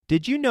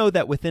Did you know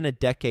that within a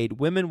decade,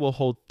 women will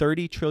hold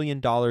 $30 trillion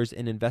in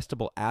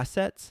investable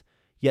assets?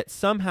 Yet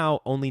somehow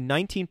only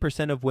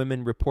 19% of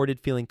women reported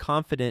feeling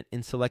confident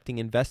in selecting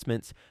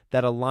investments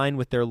that align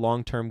with their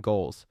long-term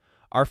goals.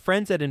 Our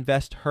friends at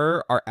Invest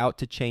Her are out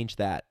to change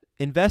that.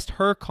 Invest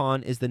Her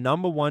Con is the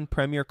 #1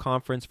 premier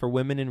conference for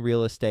women in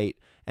real estate,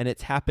 and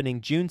it's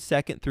happening June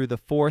 2nd through the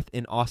 4th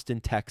in Austin,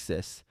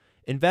 Texas.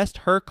 Invest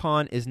Her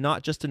Con is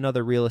not just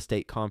another real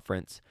estate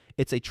conference.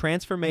 It's a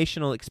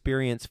transformational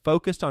experience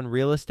focused on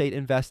real estate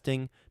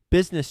investing,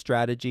 business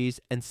strategies,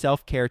 and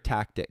self-care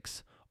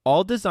tactics,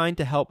 all designed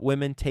to help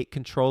women take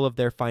control of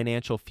their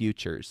financial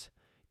futures.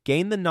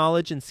 Gain the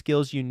knowledge and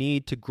skills you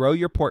need to grow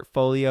your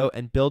portfolio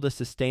and build a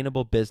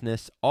sustainable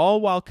business,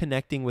 all while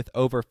connecting with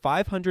over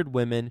 500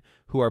 women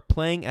who are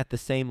playing at the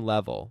same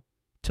level.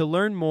 To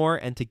learn more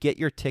and to get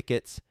your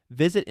tickets,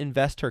 visit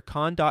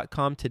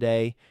investhercon.com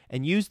today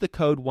and use the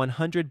code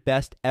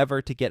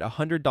 100BESTEVER to get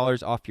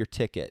 $100 off your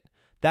ticket.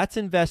 That's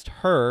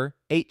InvestHer,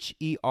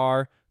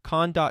 H-E-R,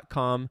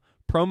 con.com,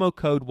 promo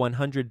code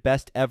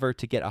 100BESTEVER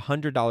to get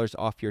 $100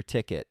 off your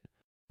ticket.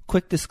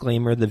 Quick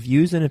disclaimer, the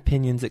views and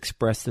opinions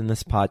expressed in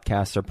this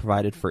podcast are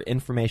provided for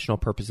informational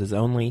purposes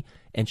only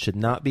and should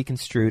not be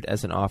construed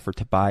as an offer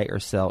to buy or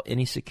sell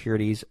any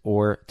securities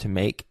or to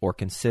make or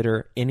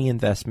consider any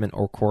investment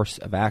or course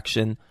of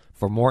action.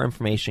 For more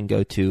information,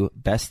 go to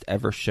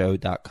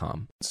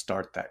bestevershow.com.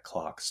 Start that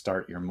clock,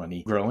 start your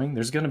money growing.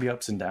 There's going to be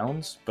ups and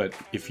downs, but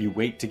if you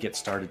wait to get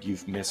started,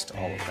 you've missed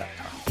all of that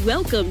time.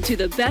 Welcome to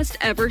the Best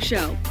Ever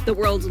Show, the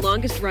world's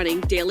longest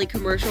running daily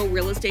commercial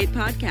real estate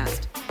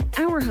podcast.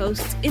 Our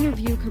hosts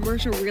interview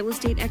commercial real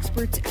estate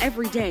experts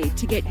every day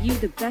to get you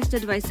the best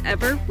advice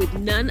ever with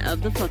none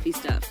of the fluffy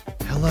stuff.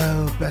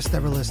 Hello, Best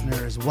Ever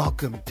listeners.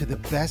 Welcome to the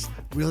Best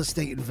Real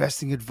Estate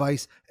Investing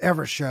Advice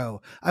Ever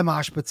Show. I'm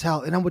Ash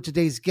Patel, and I'm with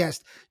today's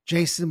guest,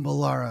 Jason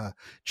Balara.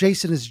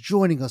 Jason is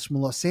joining us from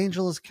Los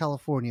Angeles,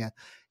 California.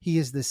 He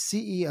is the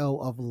CEO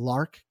of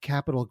Lark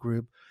Capital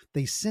Group.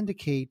 They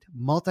syndicate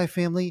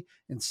multifamily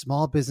and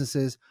small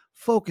businesses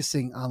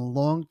focusing on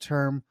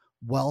long-term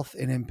wealth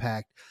and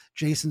impact.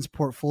 Jason's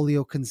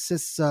portfolio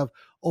consists of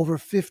over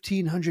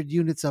 1,500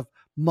 units of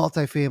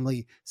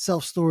multifamily,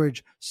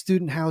 self-storage,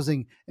 student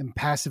housing, and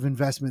passive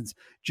investments.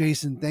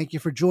 Jason, thank you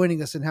for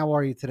joining us, and how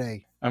are you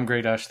today? I'm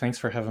great, Ash. Thanks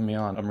for having me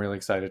on. I'm really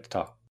excited to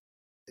talk.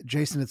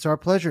 Jason, it's our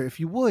pleasure. If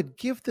you would,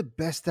 give the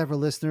Best Ever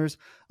listeners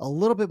a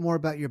little bit more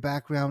about your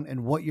background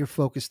and what you're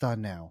focused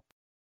on now.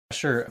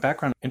 Sure.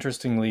 Background,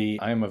 interestingly,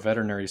 I am a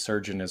veterinary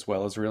surgeon as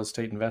well as a real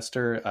estate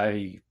investor.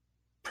 I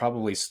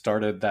probably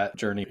started that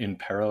journey in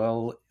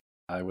parallel.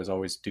 I was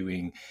always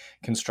doing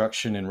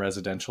construction and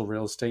residential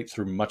real estate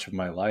through much of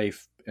my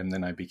life, and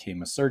then I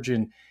became a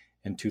surgeon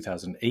in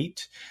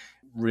 2008.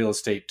 Real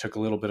estate took a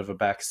little bit of a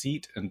back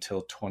seat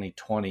until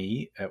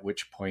 2020, at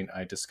which point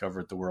I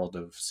discovered the world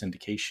of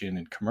syndication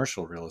and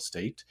commercial real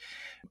estate.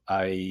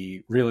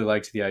 I really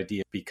liked the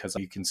idea because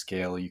you can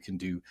scale, you can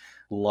do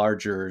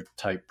larger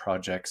type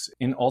projects,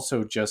 and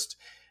also just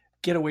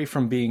get away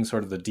from being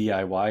sort of the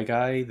DIY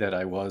guy that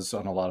I was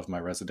on a lot of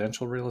my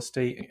residential real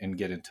estate and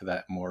get into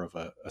that more of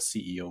a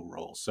CEO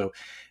role. So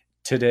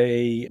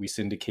today we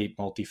syndicate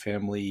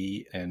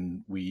multifamily,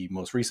 and we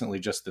most recently,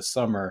 just this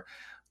summer,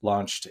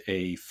 launched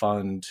a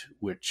fund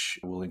which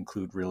will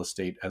include real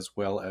estate as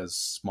well as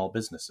small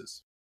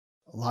businesses.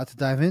 A lot to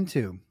dive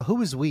into.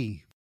 Who is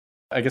we?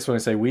 I guess when I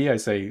say we, I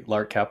say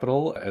Lark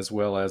Capital as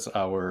well as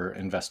our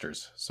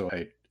investors. So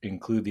I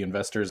include the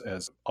investors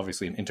as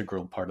obviously an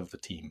integral part of the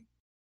team.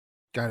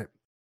 Got it.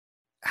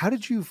 How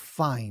did you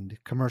find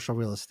commercial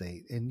real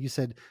estate? And you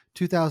said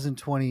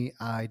 2020,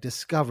 I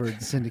discovered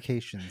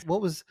syndications. What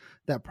was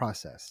that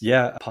process?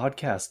 Yeah,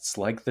 podcasts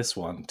like this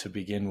one to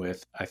begin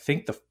with. I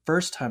think the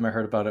first time I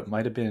heard about it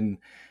might have been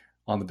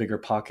on the Bigger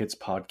Pockets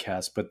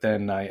podcast, but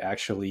then I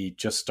actually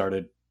just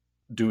started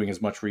doing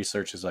as much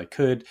research as I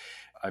could.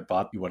 I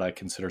bought what I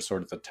consider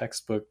sort of the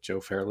textbook, Joe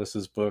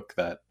Fairless's book,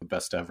 that The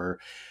Best Ever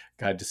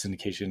Guide to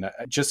Syndication.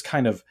 I just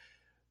kind of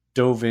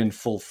dove in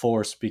full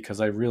force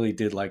because I really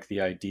did like the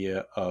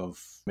idea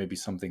of maybe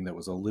something that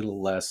was a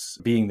little less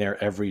being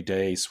there every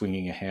day,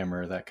 swinging a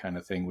hammer, that kind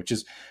of thing, which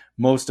is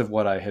most of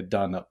what I had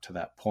done up to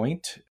that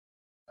point.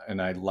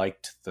 And I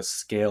liked the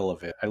scale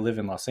of it. I live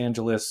in Los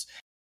Angeles.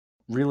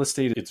 Real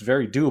estate, it's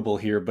very doable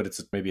here, but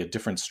it's maybe a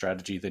different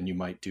strategy than you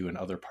might do in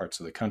other parts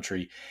of the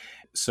country.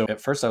 So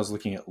at first I was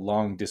looking at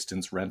long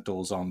distance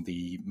rentals on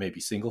the maybe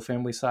single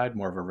family side,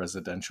 more of a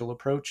residential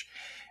approach.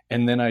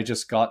 And then I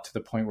just got to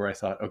the point where I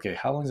thought, okay,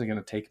 how long is it going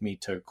to take me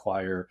to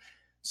acquire,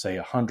 say,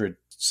 100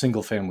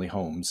 single family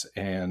homes?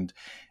 And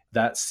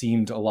that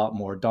seemed a lot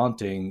more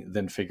daunting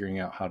than figuring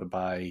out how to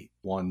buy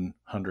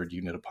 100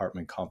 unit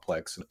apartment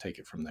complex and take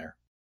it from there.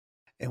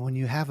 And when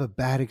you have a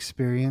bad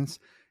experience,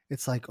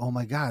 it's like, oh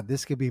my God,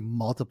 this could be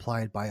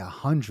multiplied by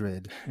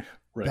 100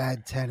 Right.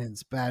 Bad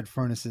tenants, bad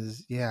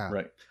furnaces. Yeah.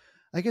 Right.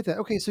 I get that.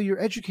 Okay. So you're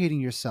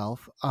educating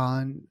yourself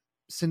on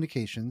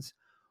syndications.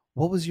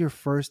 What was your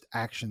first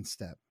action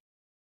step?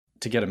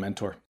 To get a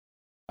mentor.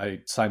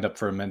 I signed up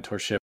for a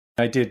mentorship.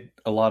 I did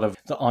a lot of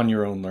the on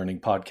your own learning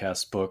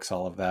podcasts, books,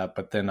 all of that.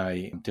 But then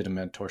I did a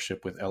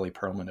mentorship with Ellie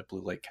Perlman at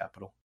Blue Lake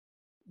Capital.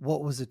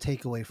 What was the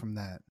takeaway from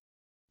that?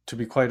 To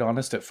be quite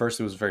honest, at first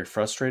it was very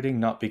frustrating,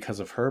 not because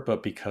of her,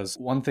 but because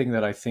one thing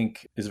that I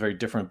think is very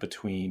different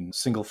between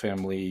single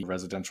family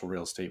residential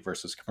real estate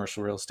versus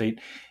commercial real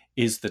estate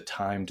is the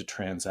time to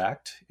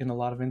transact in a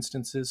lot of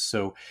instances.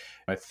 So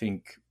I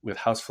think with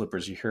house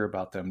flippers, you hear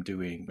about them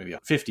doing maybe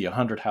 50,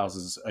 100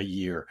 houses a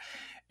year.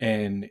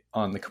 And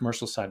on the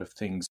commercial side of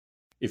things,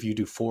 if you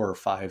do 4 or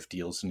 5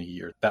 deals in a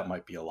year, that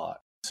might be a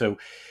lot. So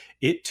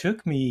it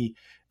took me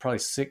probably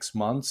 6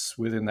 months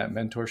within that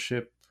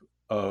mentorship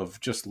of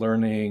just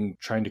learning,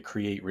 trying to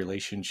create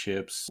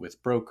relationships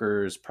with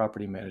brokers,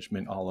 property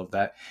management, all of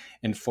that,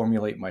 and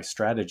formulate my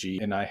strategy.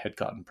 And I had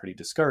gotten pretty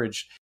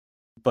discouraged,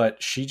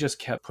 but she just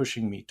kept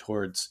pushing me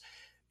towards,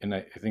 and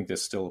I think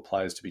this still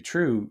applies to be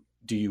true,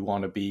 do you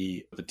want to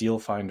be the deal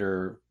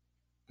finder,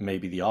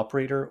 maybe the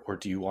operator, or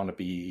do you want to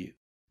be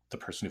the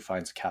person who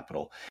finds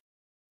capital?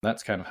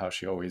 That's kind of how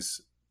she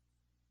always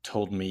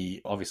told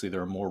me. Obviously,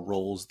 there are more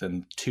roles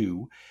than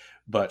 2,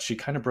 but she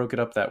kind of broke it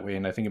up that way.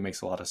 And I think it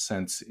makes a lot of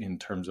sense in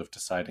terms of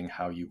deciding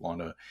how you want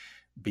to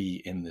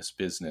be in this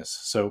business.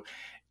 So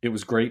it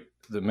was great.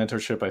 The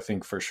mentorship, I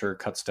think, for sure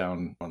cuts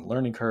down on the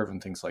learning curve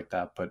and things like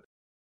that. But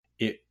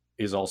it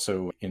is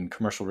also in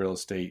commercial real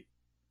estate,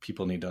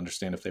 people need to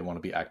understand if they want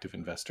to be active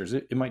investors.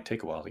 It might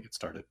take a while to get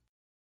started.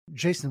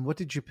 Jason, what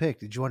did you pick?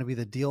 Did you want to be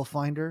the deal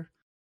finder?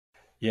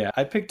 Yeah,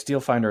 I picked Deal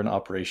Finder and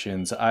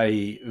Operations.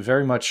 I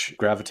very much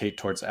gravitate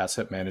towards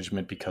asset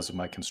management because of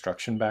my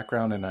construction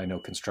background. And I know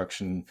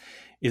construction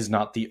is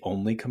not the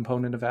only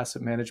component of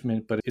asset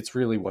management, but it's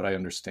really what I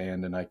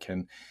understand. And I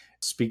can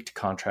speak to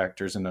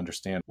contractors and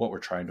understand what we're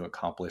trying to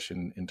accomplish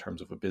in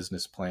terms of a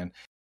business plan.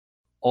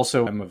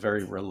 Also, I'm a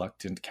very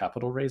reluctant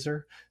capital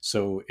raiser.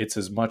 So it's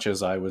as much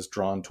as I was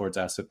drawn towards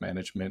asset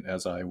management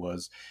as I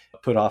was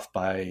put off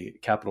by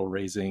capital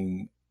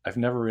raising. I've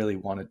never really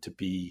wanted to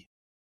be,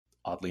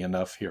 oddly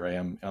enough, here I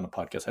am on a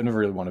podcast, I never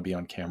really want to be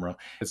on camera.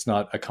 It's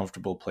not a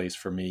comfortable place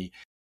for me.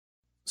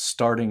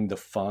 Starting the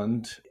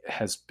fund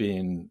has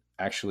been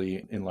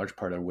actually in large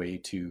part a way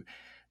to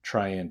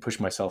try and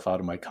push myself out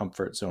of my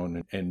comfort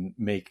zone and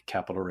make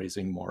capital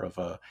raising more of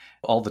a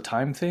all the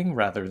time thing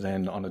rather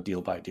than on a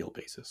deal by deal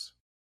basis.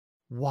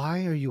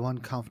 Why are you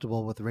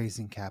uncomfortable with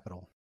raising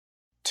capital?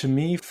 To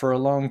me, for a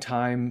long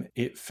time,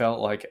 it felt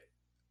like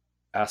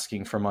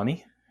asking for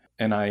money.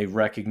 And I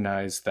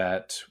recognize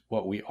that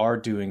what we are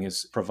doing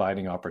is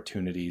providing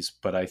opportunities.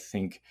 But I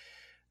think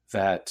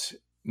that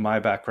my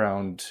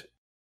background,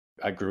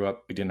 I grew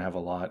up, we didn't have a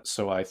lot.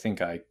 So I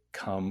think I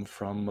come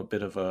from a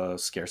bit of a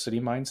scarcity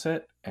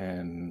mindset.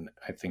 And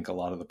I think a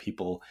lot of the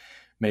people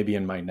maybe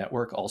in my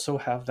network also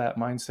have that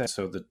mindset.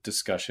 So the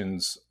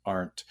discussions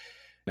aren't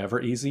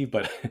never easy,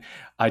 but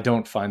I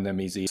don't find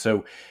them easy.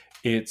 So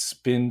it's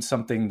been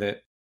something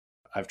that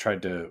I've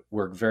tried to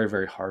work very,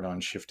 very hard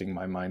on shifting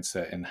my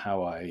mindset and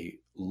how I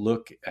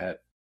look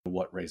at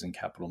what raising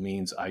capital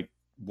means. I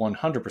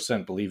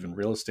 100% believe in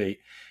real estate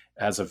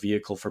as a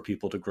vehicle for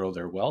people to grow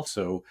their wealth.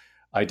 So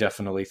I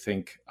definitely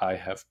think I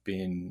have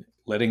been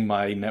letting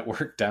my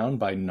network down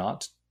by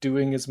not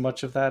doing as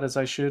much of that as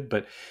I should.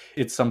 But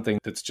it's something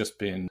that's just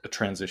been a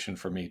transition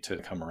for me to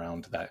come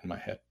around to that in my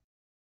head.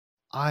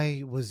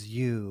 I was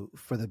you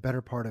for the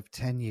better part of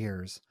 10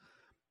 years.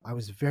 I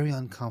was very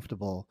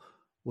uncomfortable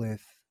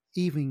with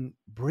even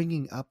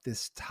bringing up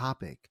this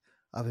topic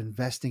of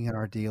investing in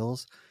our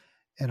deals.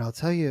 And I'll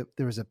tell you,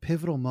 there was a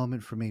pivotal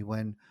moment for me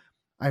when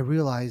I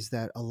realized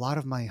that a lot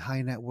of my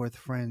high net worth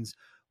friends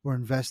were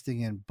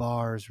investing in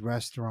bars,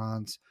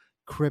 restaurants,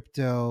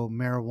 crypto,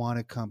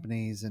 marijuana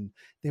companies, and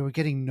they were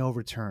getting no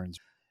returns.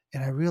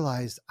 And I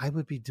realized I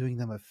would be doing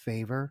them a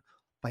favor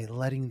by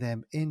letting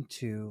them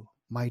into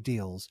my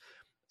deals.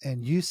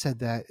 And you said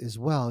that as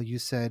well. You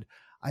said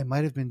I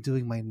might have been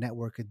doing my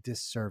network a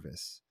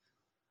disservice.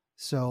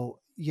 So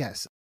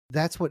yes,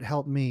 that's what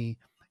helped me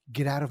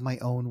get out of my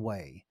own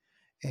way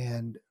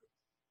and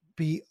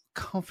be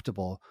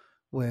comfortable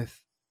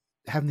with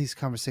having these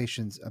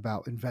conversations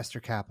about investor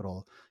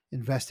capital,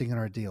 investing in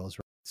our deals.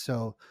 Right?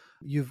 So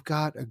you've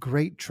got a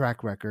great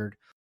track record.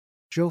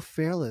 Joe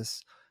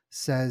Fairless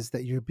says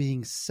that you're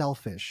being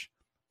selfish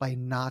by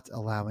not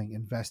allowing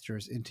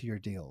investors into your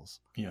deals.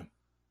 Yeah.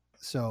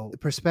 So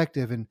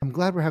perspective, and I'm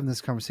glad we're having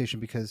this conversation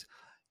because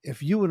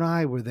if you and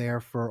I were there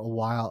for a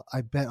while,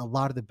 I bet a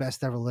lot of the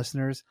best ever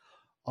listeners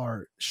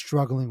are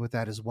struggling with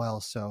that as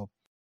well. So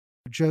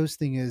Joe's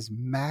thing is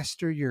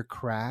master your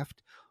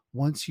craft.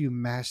 Once you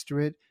master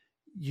it,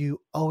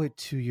 you owe it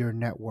to your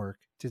network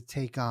to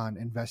take on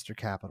investor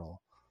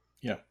capital.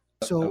 Yeah.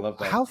 So I love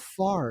that. How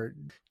far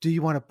do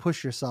you want to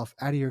push yourself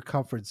out of your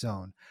comfort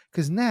zone?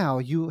 Because now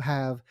you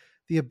have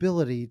the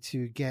ability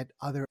to get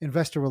other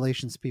investor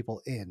relations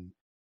people in.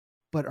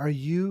 But are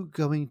you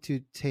going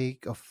to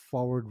take a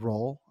forward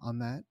role on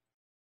that?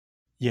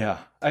 Yeah,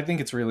 I think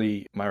it's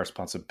really my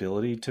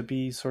responsibility to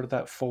be sort of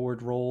that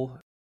forward role.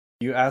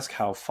 You ask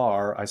how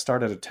far. I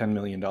started a $10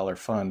 million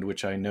fund,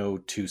 which I know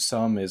to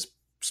some is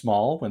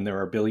small when there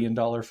are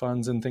billion-dollar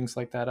funds and things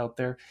like that out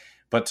there.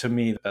 But to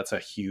me, that's a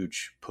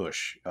huge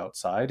push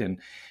outside. And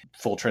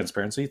full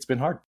transparency, it's been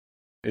hard.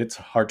 It's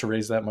hard to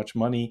raise that much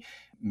money.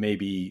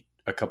 Maybe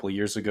a couple of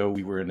years ago,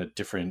 we were in a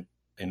different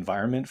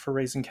environment for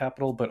raising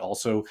capital, but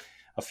also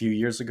a few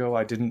years ago,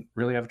 I didn't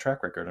really have a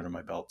track record under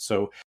my belt.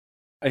 So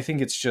I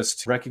think it's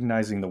just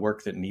recognizing the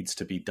work that needs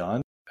to be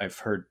done. I've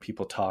heard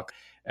people talk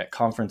at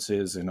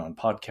conferences and on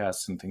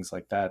podcasts and things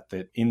like that,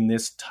 that in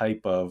this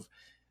type of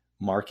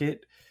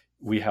market,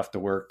 we have to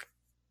work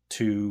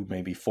 2,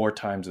 maybe 4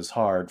 times as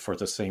hard for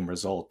the same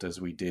result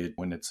as we did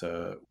when it's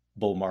a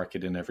bull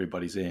market and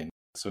everybody's in.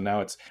 So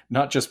now it's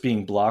not just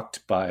being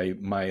blocked by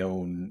my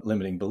own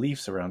limiting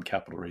beliefs around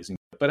capital raising,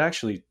 but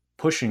actually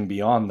pushing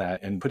beyond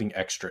that and putting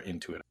extra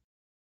into it.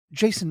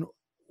 Jason,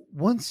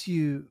 once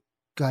you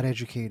got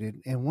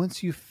educated and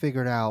once you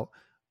figured out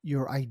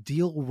your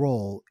ideal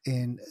role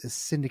in a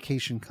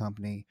syndication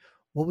company,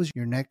 what was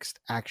your next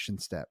action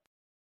step?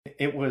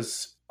 It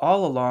was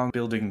all along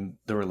building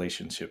the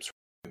relationships,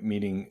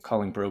 meeting,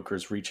 calling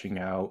brokers, reaching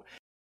out.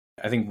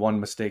 I think one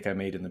mistake I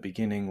made in the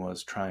beginning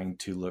was trying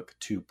to look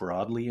too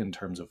broadly in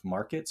terms of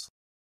markets.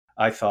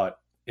 I thought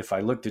if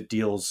I looked at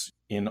deals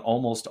in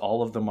almost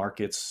all of the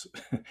markets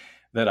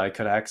that I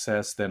could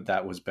access, then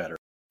that was better.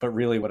 But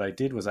really what I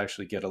did was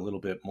actually get a little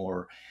bit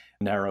more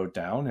narrowed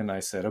down. And I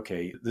said,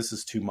 okay, this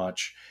is too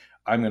much.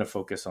 I'm going to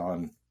focus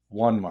on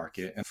one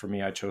market. And for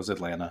me, I chose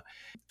Atlanta,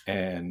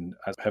 and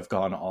I have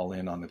gone all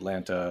in on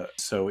Atlanta.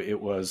 So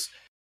it was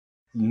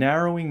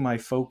narrowing my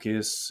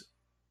focus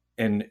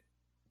and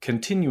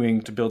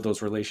continuing to build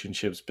those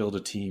relationships, build a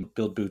team,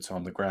 build boots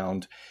on the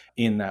ground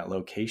in that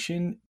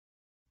location.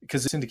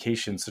 Because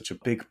syndication is such a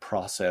big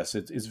process,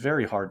 it's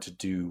very hard to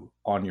do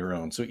on your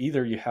own. So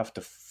either you have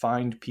to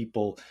find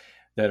people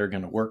that are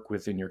going to work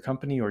within your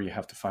company, or you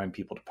have to find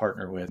people to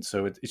partner with.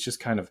 So it's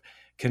just kind of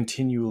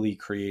continually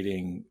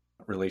creating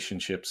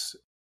relationships.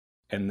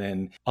 And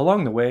then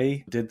along the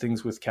way, did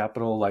things with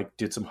capital, like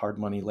did some hard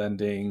money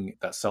lending.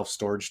 That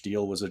self-storage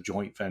deal was a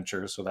joint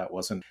venture, so that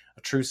wasn't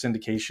a true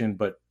syndication.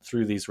 But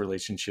through these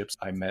relationships,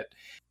 I met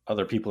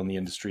other people in the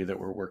industry that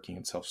were working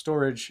in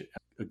self-storage,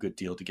 a good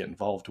deal to get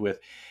involved with.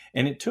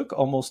 And it took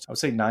almost, I would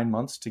say, 9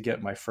 months to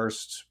get my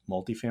first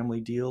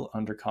multifamily deal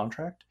under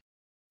contract.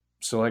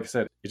 So like I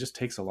said, it just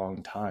takes a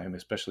long time,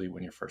 especially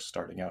when you're first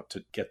starting out,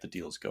 to get the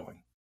deals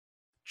going.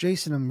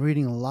 Jason, I'm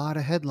reading a lot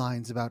of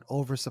headlines about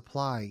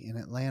oversupply in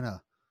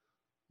Atlanta.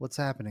 What's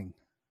happening?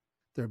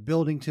 They're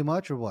building too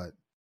much or what?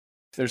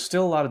 There's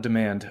still a lot of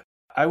demand.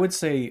 I would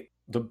say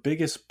the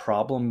biggest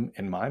problem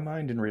in my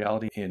mind, in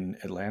reality, in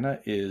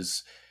Atlanta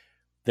is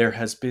there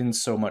has been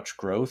so much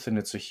growth, and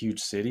it's a huge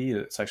city.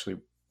 It's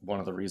actually one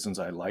of the reasons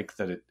I like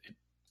that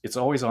it's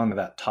always on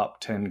that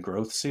top 10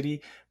 growth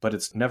city, but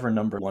it's never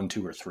number 1,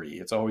 2, or 3.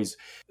 It's always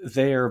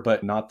there,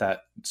 but not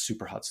that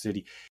super hot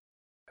city.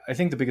 I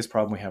think the biggest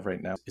problem we have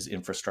right now is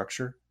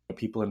infrastructure.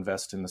 People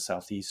invest in the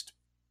Southeast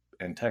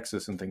and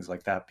Texas and things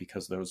like that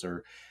because those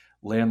are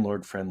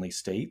landlord-friendly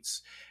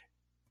states.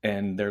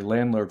 And they're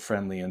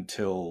landlord-friendly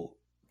until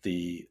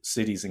the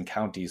cities and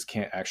counties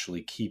can't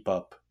actually keep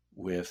up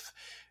with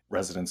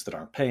residents that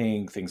aren't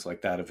paying, things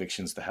like that,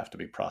 evictions that have to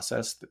be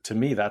processed. To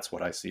me, that's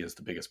what I see as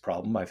the biggest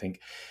problem. I think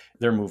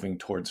they're moving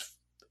towards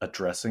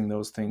addressing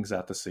those things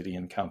at the city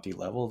and county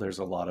level. There's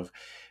a lot of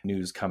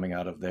news coming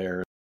out of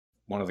there.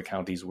 One of the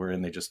counties we're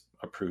in, they just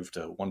approved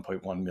a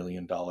 $1.1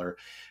 million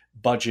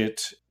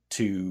budget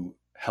to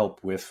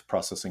help with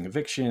processing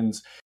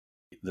evictions.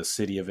 The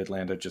city of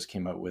Atlanta just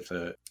came out with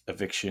a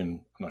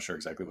eviction, I'm not sure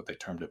exactly what they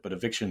termed it, but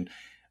eviction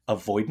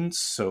avoidance,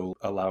 so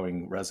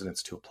allowing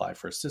residents to apply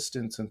for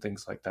assistance and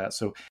things like that.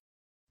 So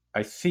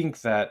I think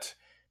that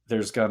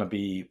there's going to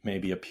be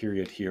maybe a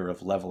period here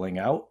of leveling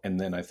out, and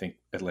then I think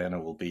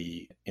Atlanta will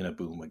be in a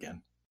boom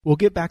again. We'll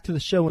get back to the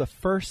show, but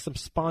first, some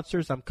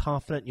sponsors I'm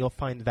confident you'll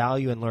find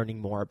value in learning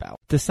more about.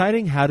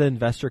 Deciding how to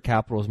invest your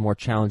capital is more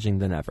challenging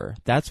than ever.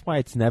 That's why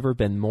it's never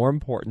been more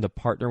important to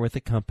partner with a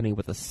company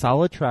with a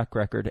solid track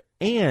record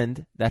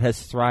and that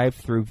has thrived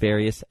through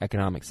various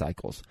economic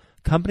cycles.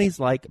 Companies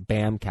like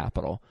BAM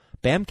Capital.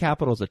 BAM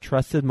Capital is a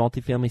trusted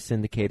multifamily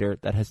syndicator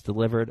that has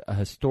delivered a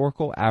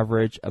historical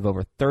average of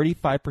over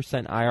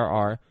 35%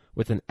 IRR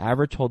with an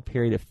average hold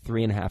period of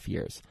 3.5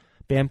 years.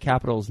 BAM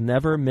Capital has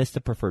never missed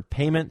a preferred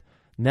payment,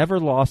 never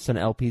lost an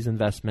LP's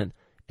investment,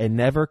 and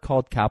never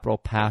called capital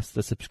past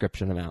the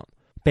subscription amount.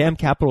 BAM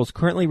Capital is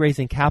currently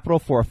raising capital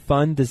for a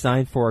fund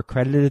designed for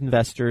accredited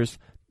investors,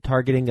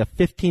 targeting a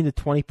 15 to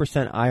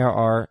 20%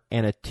 IRR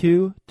and a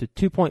 2 to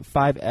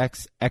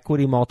 2.5x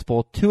equity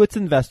multiple to its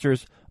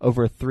investors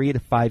over a 3 to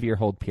 5 year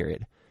hold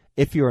period.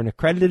 If you're an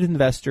accredited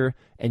investor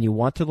and you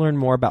want to learn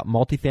more about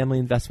multifamily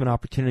investment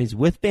opportunities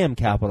with BAM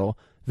Capital,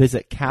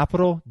 visit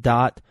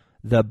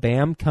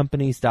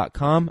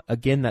capital.thebamcompanies.com.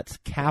 Again, that's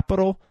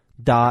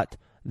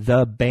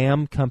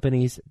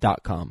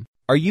capital.thebamcompanies.com.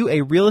 Are you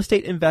a real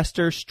estate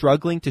investor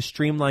struggling to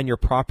streamline your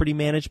property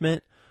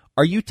management?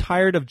 Are you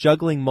tired of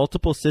juggling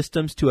multiple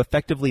systems to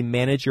effectively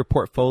manage your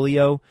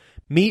portfolio?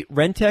 Meet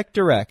Rentec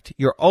Direct,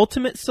 your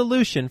ultimate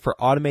solution for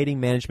automating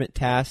management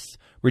tasks,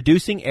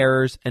 reducing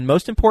errors, and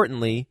most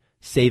importantly,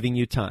 saving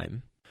you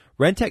time.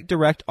 Rentec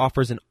Direct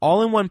offers an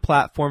all-in-one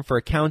platform for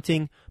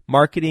accounting,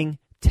 marketing,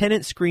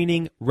 tenant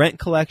screening, rent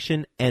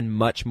collection, and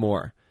much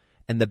more.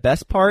 And the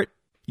best part?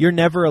 You're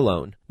never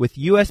alone. With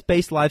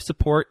US-based live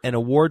support and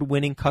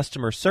award-winning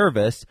customer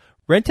service,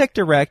 Rentec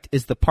Direct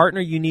is the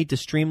partner you need to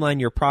streamline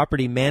your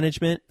property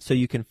management so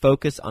you can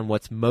focus on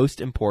what's most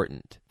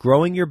important,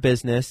 growing your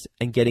business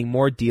and getting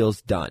more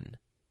deals done.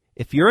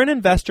 If you're an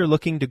investor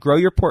looking to grow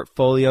your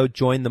portfolio,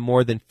 join the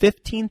more than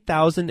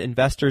 15,000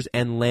 investors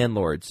and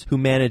landlords who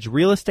manage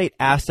real estate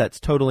assets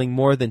totaling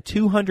more than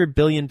 $200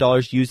 billion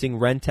using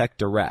Rentec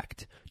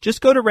Direct.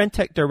 Just go to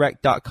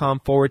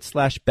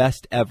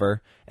rentecdirect.com/best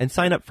ever and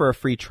sign up for a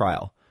free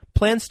trial.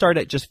 Plans start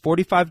at just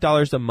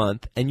 $45 a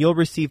month, and you'll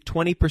receive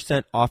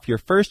 20% off your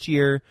first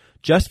year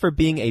just for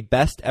being a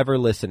best ever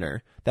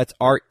listener. That's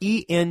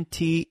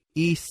RENTEC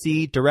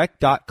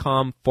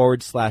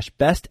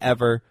direct.com/best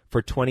ever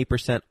for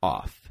 20%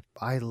 off.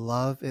 I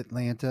love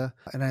Atlanta,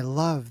 and I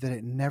love that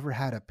it never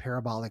had a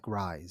parabolic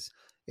rise.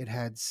 It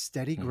had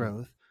steady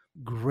growth,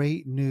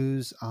 great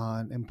news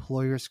on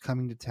employers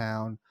coming to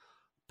town,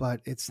 but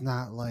it's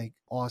not like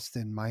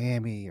Austin,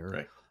 Miami,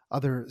 or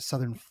other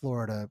Southern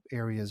Florida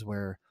areas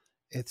where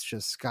it's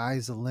just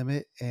sky's the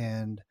limit.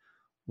 And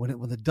when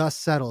the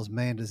dust settles,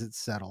 man, does it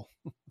settle.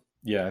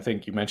 Yeah, I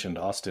think you mentioned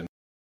Austin.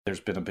 There's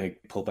been a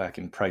big pullback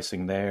in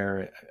pricing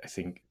there. I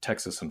think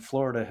Texas and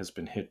Florida has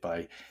been hit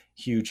by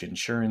huge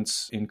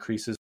insurance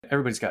increases.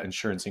 Everybody's got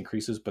insurance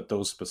increases, but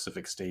those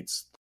specific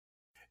states,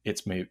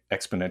 it's made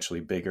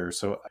exponentially bigger.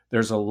 So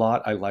there's a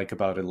lot I like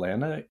about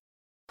Atlanta.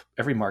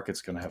 Every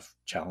market's going to have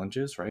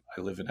challenges, right?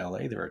 I live in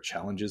LA. There are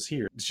challenges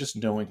here. It's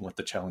just knowing what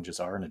the challenges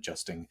are and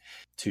adjusting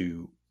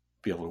to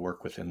be able to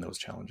work within those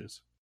challenges.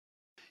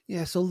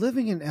 Yeah. So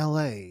living in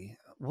LA,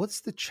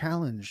 what's the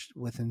challenge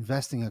with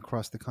investing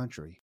across the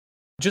country?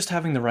 Just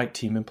having the right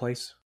team in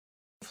place.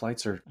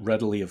 Flights are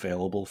readily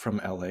available from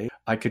LA.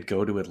 I could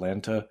go to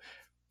Atlanta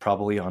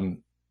probably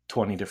on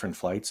 20 different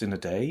flights in a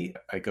day.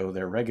 I go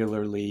there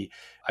regularly.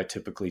 I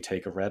typically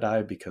take a red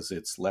eye because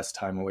it's less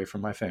time away from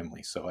my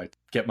family. So I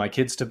get my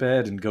kids to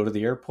bed and go to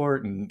the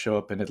airport and show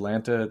up in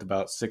Atlanta at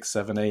about 6,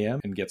 7 a.m.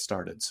 and get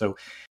started. So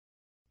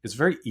it's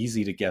very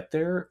easy to get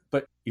there,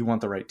 but you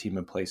want the right team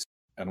in place.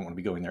 I don't want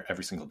to be going there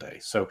every single day.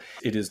 So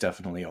it is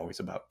definitely always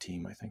about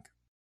team, I think.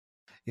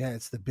 Yeah,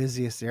 it's the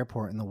busiest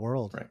airport in the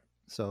world. Right.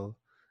 So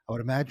I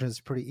would imagine it's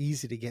pretty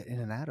easy to get in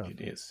and out of. It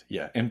is,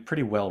 yeah, and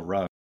pretty well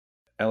run.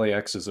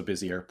 LAX is a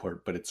busy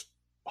airport, but it's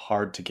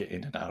hard to get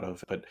in and out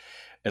of. But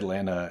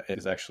Atlanta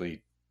is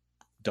actually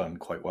done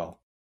quite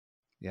well.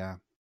 Yeah.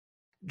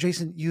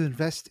 Jason, you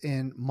invest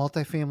in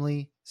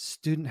multifamily,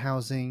 student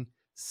housing,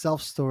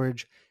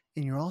 self-storage,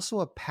 and you're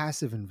also a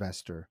passive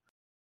investor.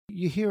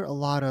 You hear a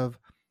lot of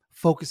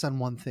focus on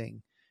one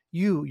thing.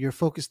 You're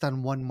focused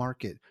on one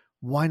market.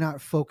 Why not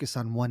focus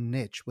on one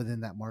niche within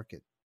that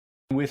market?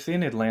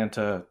 Within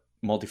Atlanta,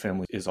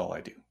 multifamily is all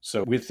I do.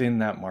 So within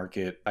that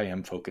market, I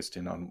am focused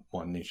in on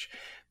one niche.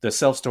 The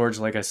self-storage,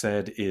 like I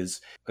said,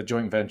 is a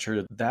joint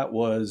venture that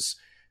was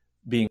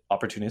being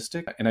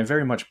opportunistic. And I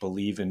very much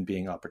believe in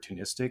being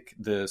opportunistic.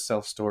 The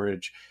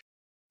self-storage,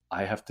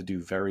 I have to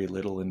do very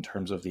little in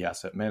terms of the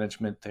asset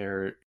management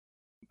there.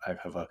 I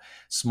have a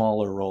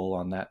smaller role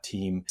on that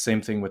team.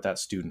 Same thing with that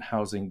student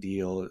housing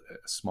deal, a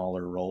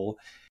smaller role.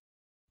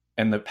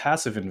 And the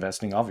passive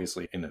investing,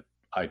 obviously, in an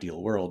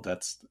ideal world,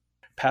 that's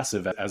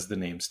passive as the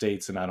name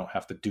states, and I don't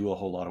have to do a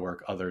whole lot of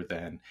work other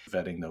than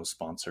vetting those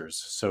sponsors.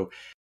 So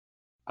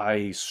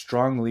I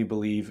strongly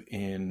believe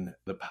in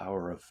the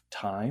power of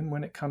time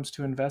when it comes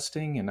to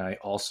investing. And I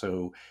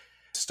also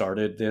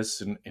started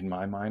this, in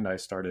my mind, I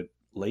started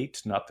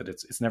late. Not that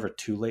it's never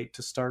too late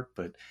to start,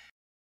 but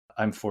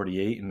I'm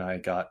 48 and I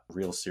got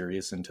real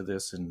serious into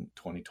this in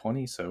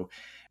 2020. So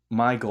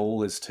my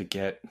goal is to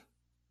get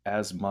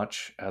as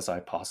much as I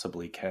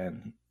possibly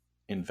can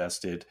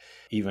invested,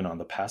 even on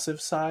the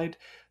passive side,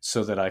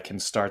 so that I can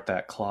start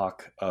that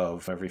clock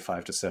of every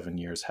 5 to 7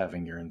 years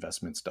having your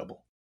investments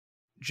double.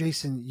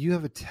 Jason, you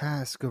have a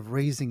task of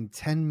raising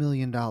 $10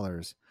 million.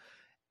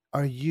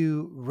 Are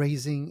you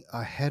raising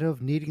ahead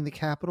of needing the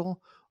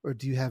capital, or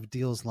do you have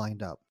deals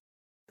lined up?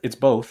 It's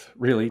both,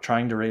 really.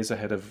 Trying to raise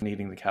ahead of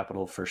needing the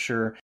capital for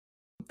sure.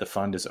 The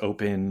fund is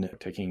open,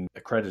 taking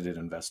accredited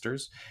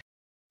investors.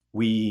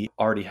 We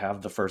already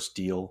have the first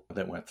deal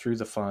that went through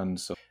the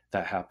fund, so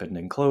that happened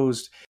and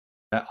closed.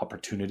 That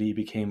opportunity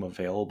became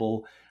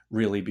available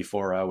really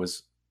before I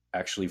was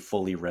actually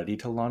fully ready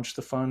to launch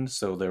the fund.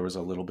 So there was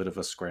a little bit of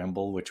a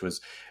scramble, which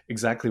was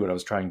exactly what I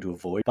was trying to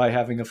avoid by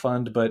having a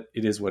fund, but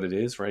it is what it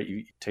is, right?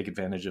 You take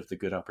advantage of the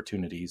good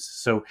opportunities.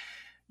 So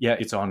yeah,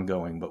 it's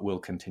ongoing, but we'll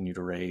continue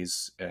to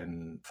raise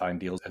and find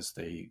deals as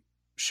they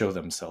show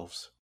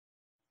themselves.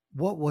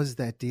 What was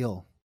that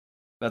deal?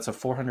 That's a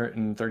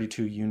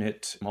 432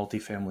 unit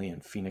multifamily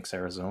in Phoenix,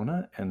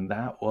 Arizona. And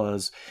that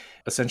was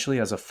essentially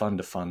as a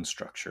fund-to-fund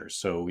structure.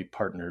 So we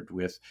partnered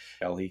with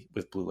Ellie,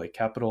 with Blue Lake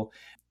Capital,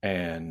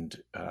 and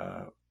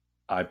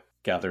I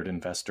gathered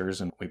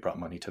investors and we brought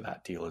money to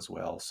that deal as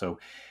well. So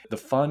the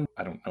fund,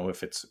 I don't know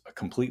if it's a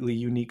completely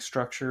unique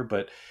structure,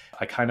 but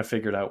I kind of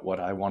figured out what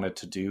I wanted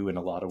to do in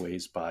a lot of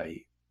ways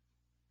by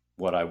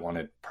what I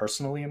wanted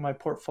personally in my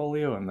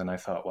portfolio. And then I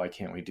thought, why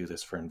can't we do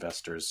this for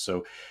investors?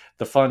 So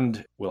the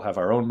fund will have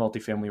our own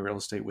multifamily real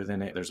estate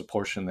within it. There's a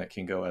portion that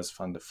can go as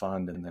fund to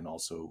fund. And then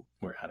also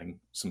we're adding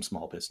some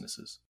small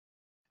businesses.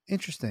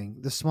 Interesting.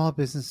 The small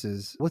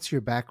businesses, what's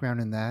your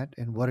background in that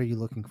and what are you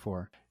looking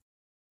for?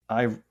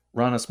 I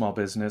run a small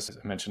business. As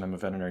I mentioned, I'm a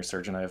veterinary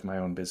surgeon. I have my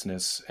own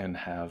business and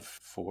have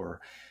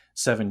for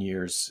 7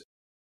 years.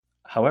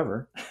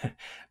 However,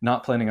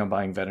 not planning on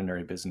buying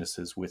veterinary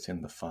businesses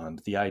within the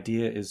fund. The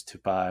idea is to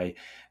buy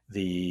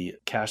the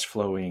cash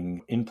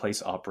flowing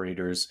in-place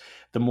operators.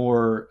 The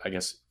more, I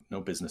guess,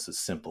 no business is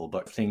simple,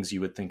 but things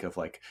you would think of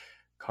like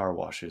car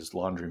washes,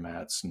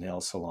 laundromats,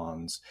 nail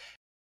salons,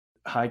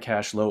 high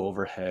cash, low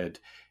overhead,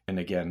 and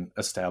again,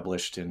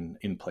 established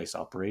in-place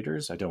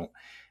operators. I don't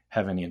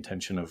have any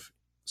intention of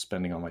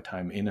spending all my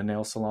time in a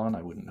nail salon.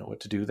 I wouldn't know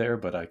what to do there,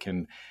 but I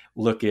can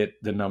look at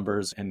the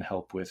numbers and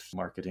help with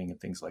marketing and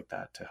things like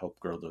that to help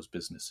grow those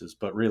businesses,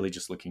 but really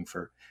just looking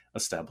for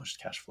established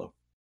cash flow.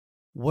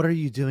 What are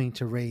you doing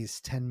to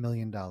raise $10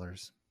 million?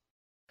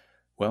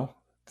 Well,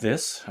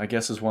 this, I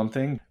guess, is one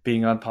thing.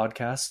 Being on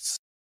podcasts,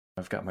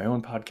 I've got my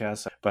own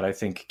podcast, but I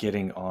think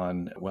getting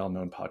on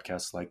well-known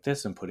podcasts like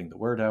this and putting the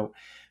word out.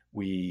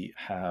 We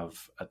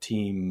have a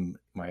team,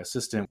 my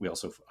assistant. We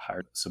also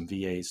hired some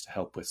VAs to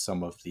help with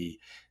some of the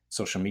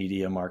social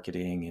media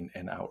marketing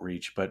and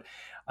outreach. But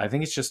I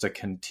think it's just a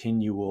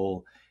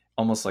continual,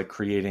 almost like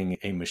creating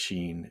a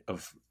machine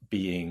of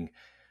being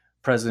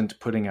present,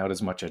 putting out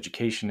as much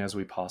education as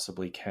we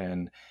possibly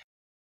can.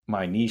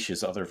 My niche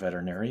is other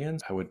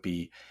veterinarians. I would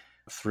be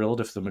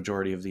thrilled if the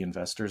majority of the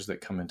investors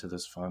that come into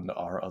this fund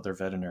are other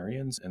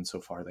veterinarians, and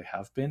so far they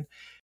have been.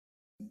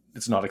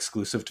 It's not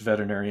exclusive to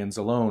veterinarians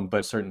alone,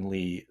 but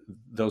certainly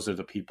those are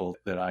the people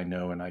that I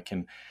know and I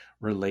can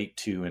relate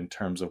to in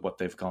terms of what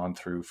they've gone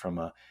through from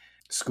a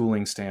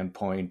schooling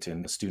standpoint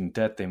and the student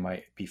debt they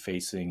might be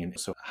facing. And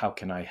so how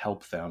can I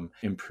help them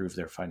improve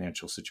their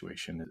financial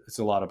situation? It's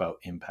a lot about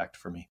impact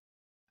for me.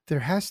 There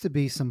has to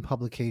be some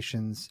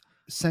publications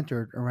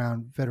centered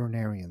around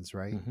veterinarians,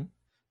 right? Mm-hmm.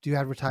 Do you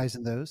advertise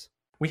in those?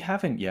 We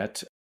haven't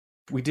yet.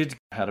 We did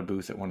had a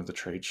booth at one of the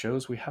trade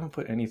shows. We haven't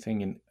put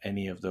anything in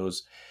any of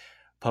those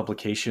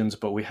publications,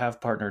 but we have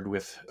partnered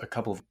with a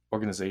couple of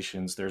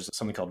organizations. There's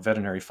something called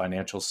Veterinary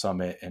Financial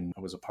Summit, and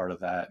I was a part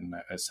of that, and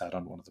I sat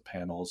on one of the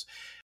panels.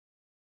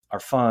 Our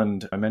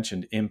fund, I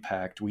mentioned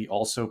impact. We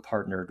also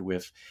partnered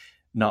with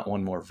Not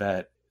One More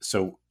Vet.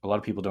 So a lot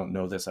of people don't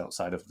know this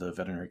outside of the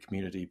veterinary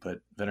community, but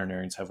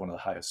veterinarians have one of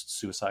the highest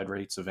suicide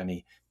rates of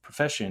any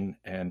profession,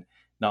 and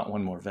Not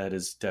One More Vet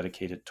is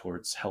dedicated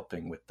towards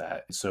helping with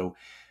that. So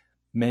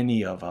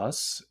many of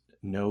us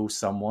know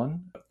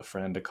someone, a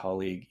friend, a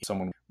colleague,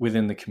 someone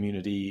within the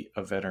community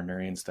of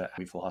veterinarians that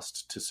we've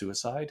lost to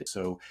suicide.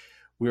 So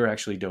we're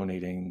actually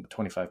donating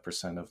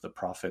 25% of the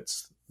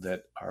profits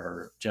that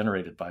are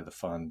generated by the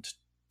fund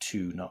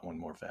to Not One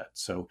More Vet.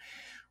 So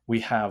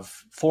we have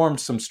formed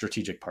some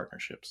strategic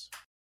partnerships.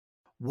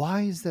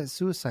 Why is that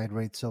suicide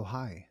rate so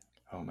high?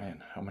 Oh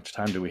man, how much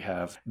time do we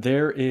have?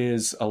 There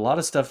is a lot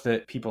of stuff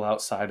that people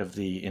outside of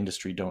the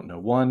industry don't know.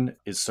 One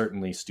is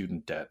certainly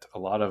student debt. A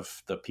lot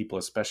of the people,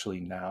 especially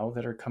now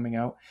that are coming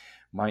out,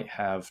 might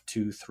have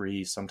 $200,000,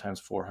 $300,000,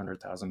 sometimes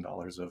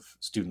 $400,000 of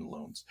student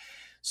loans.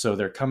 So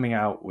they're coming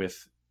out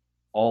with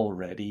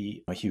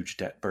already a huge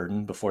debt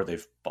burden before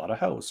they've bought a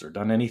house or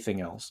done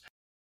anything else.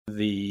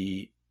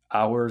 The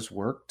hours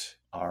worked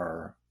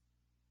are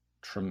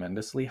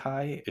tremendously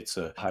high. It's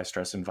a high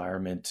stress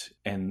environment,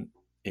 and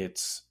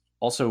it's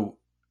also,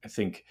 I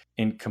think,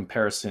 in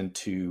comparison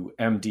to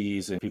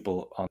MDs and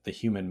people on the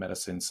human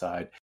medicine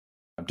side,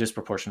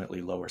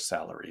 disproportionately lower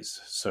salaries.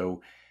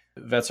 So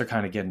vets are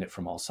kind of getting it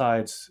from all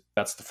sides.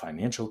 That's the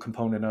financial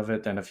component of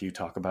it. Then if you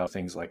talk about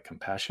things like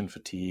compassion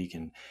fatigue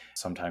and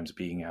sometimes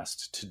being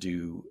asked to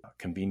do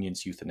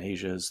convenience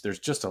euthanasias, there's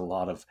just a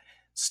lot of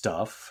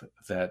stuff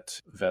that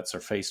vets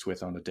are faced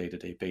with on a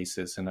day-to-day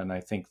basis. And then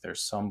I think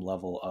there's some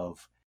level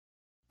of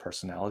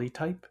personality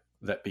type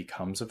that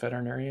becomes a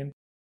veterinarian.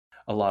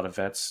 A lot of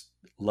vets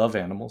love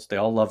animals. They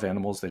all love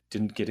animals. They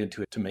didn't get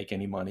into it to make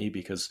any money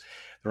because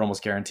they're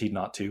almost guaranteed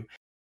not to.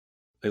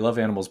 They love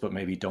animals, but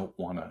maybe don't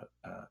want to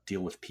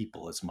deal with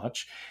people as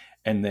much.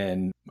 And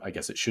then I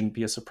guess it shouldn't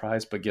be a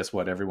surprise, but guess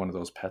what? Every one of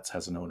those pets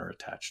has an owner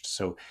attached.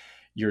 So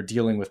you're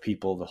dealing with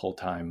people the whole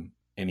time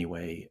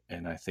anyway.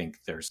 And I think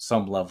there's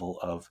some level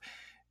of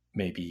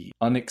maybe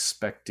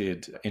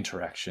unexpected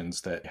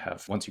interactions that you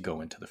have once you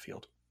go into the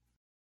field.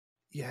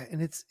 Yeah,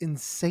 and it's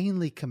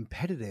insanely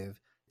competitive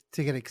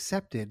to get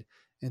accepted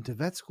into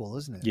vet school,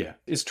 isn't it? Yeah,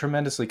 it's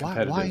tremendously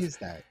competitive. Why is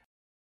that?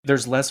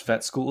 There's less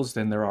vet schools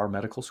than there are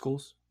medical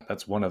schools.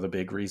 That's one of the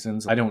big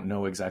reasons. I don't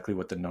know exactly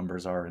what the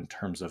numbers are in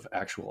terms of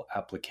actual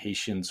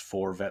applications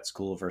for vet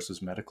school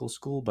versus medical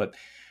school, but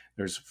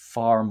there's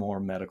far more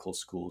medical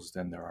schools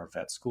than there are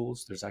vet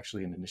schools. There's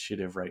actually an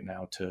initiative right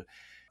now to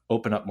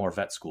open up more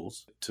vet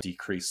schools to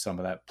decrease some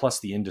of that. Plus,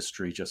 the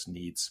industry just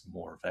needs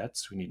more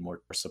vets. We need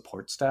more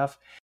support staff.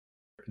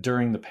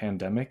 During the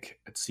pandemic,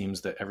 it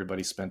seems that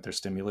everybody spent their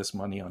stimulus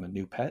money on a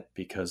new pet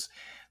because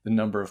the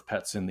number of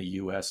pets in the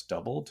US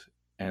doubled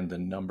and the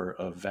number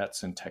of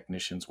vets and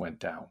technicians went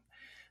down.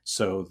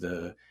 So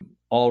the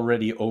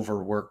already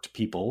overworked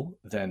people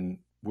then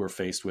were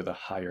faced with a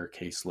higher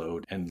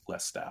caseload and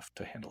less staff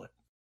to handle it.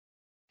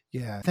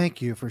 Yeah,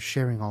 thank you for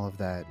sharing all of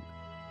that.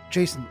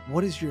 Jason,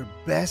 what is your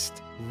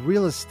best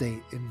real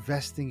estate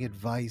investing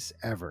advice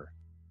ever?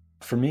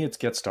 For me, it's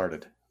get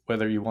started.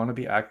 Whether you want to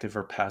be active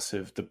or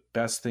passive, the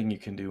best thing you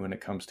can do when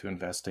it comes to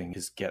investing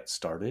is get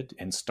started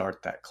and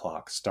start that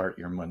clock, start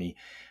your money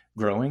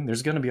growing.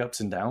 There's going to be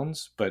ups and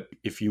downs, but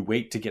if you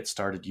wait to get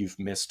started, you've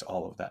missed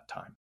all of that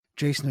time.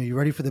 Jason, are you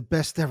ready for the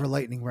best ever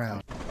lightning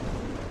round?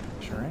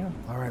 Sure am.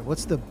 All right,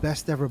 what's the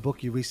best ever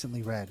book you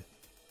recently read?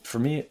 For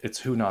me, it's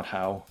Who Not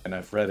How, and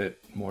I've read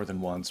it more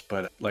than once,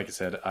 but like I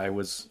said, I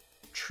was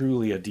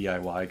truly a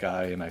DIY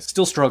guy and I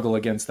still struggle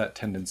against that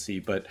tendency,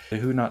 but the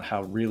Who Not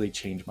How really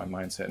changed my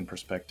mindset and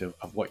perspective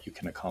of what you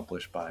can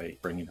accomplish by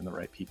bringing in the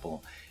right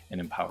people and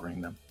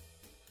empowering them.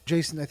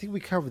 Jason, I think we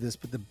covered this,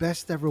 but the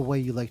best ever way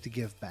you like to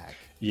give back?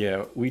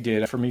 Yeah, we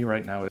did. For me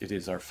right now, it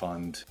is our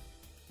fund.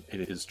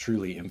 It is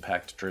truly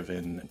impact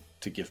driven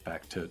to give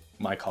back to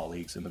my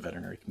colleagues in the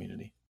veterinary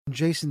community.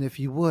 Jason, if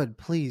you would,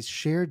 please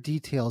share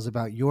details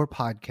about your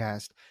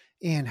podcast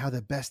and how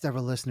the best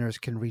ever listeners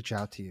can reach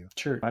out to you.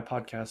 Sure. My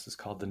podcast is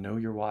called the Know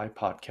Your Why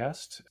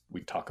podcast.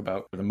 We talk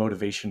about the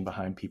motivation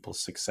behind people's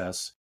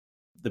success.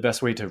 The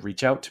best way to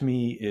reach out to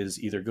me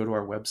is either go to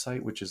our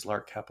website, which is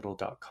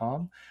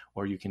larkcapital.com,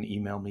 or you can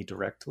email me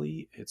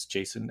directly. It's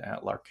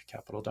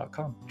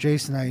jason@larkcapital.com.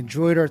 Jason, I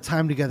enjoyed our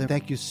time together.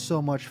 Thank you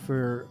so much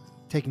for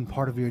taking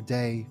part of your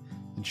day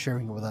and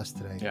sharing it with us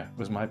today. Yeah, it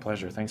was my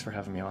pleasure. Thanks for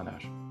having me on,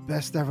 Ash.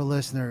 Best ever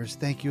listeners,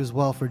 thank you as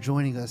well for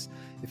joining us.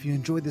 If you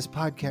enjoyed this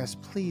podcast,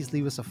 please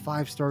leave us a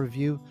 5-star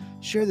review.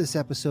 Share this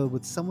episode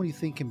with someone you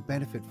think can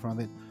benefit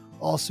from it.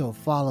 Also,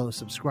 follow,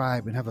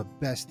 subscribe, and have a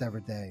best ever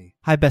day.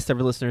 Hi, best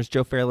ever listeners.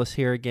 Joe Fairless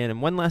here again.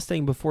 And one last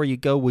thing before you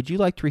go, would you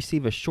like to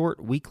receive a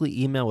short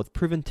weekly email with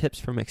proven tips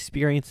from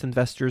experienced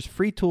investors,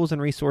 free tools and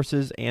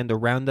resources, and a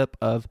roundup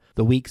of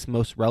the week's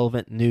most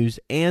relevant news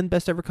and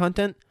best ever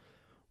content?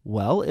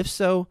 Well, if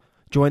so,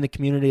 join the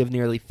community of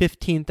nearly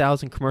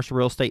 15,000 commercial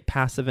real estate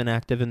passive and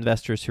active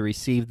investors who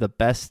receive the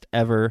best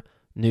ever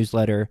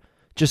newsletter.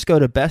 Just go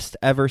to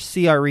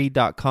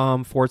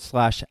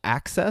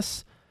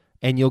bestevercre.com/access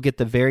and you'll get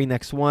the very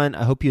next one.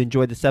 I hope you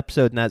enjoyed this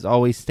episode. And as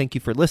always, thank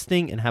you for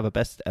listening and have a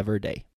best ever day.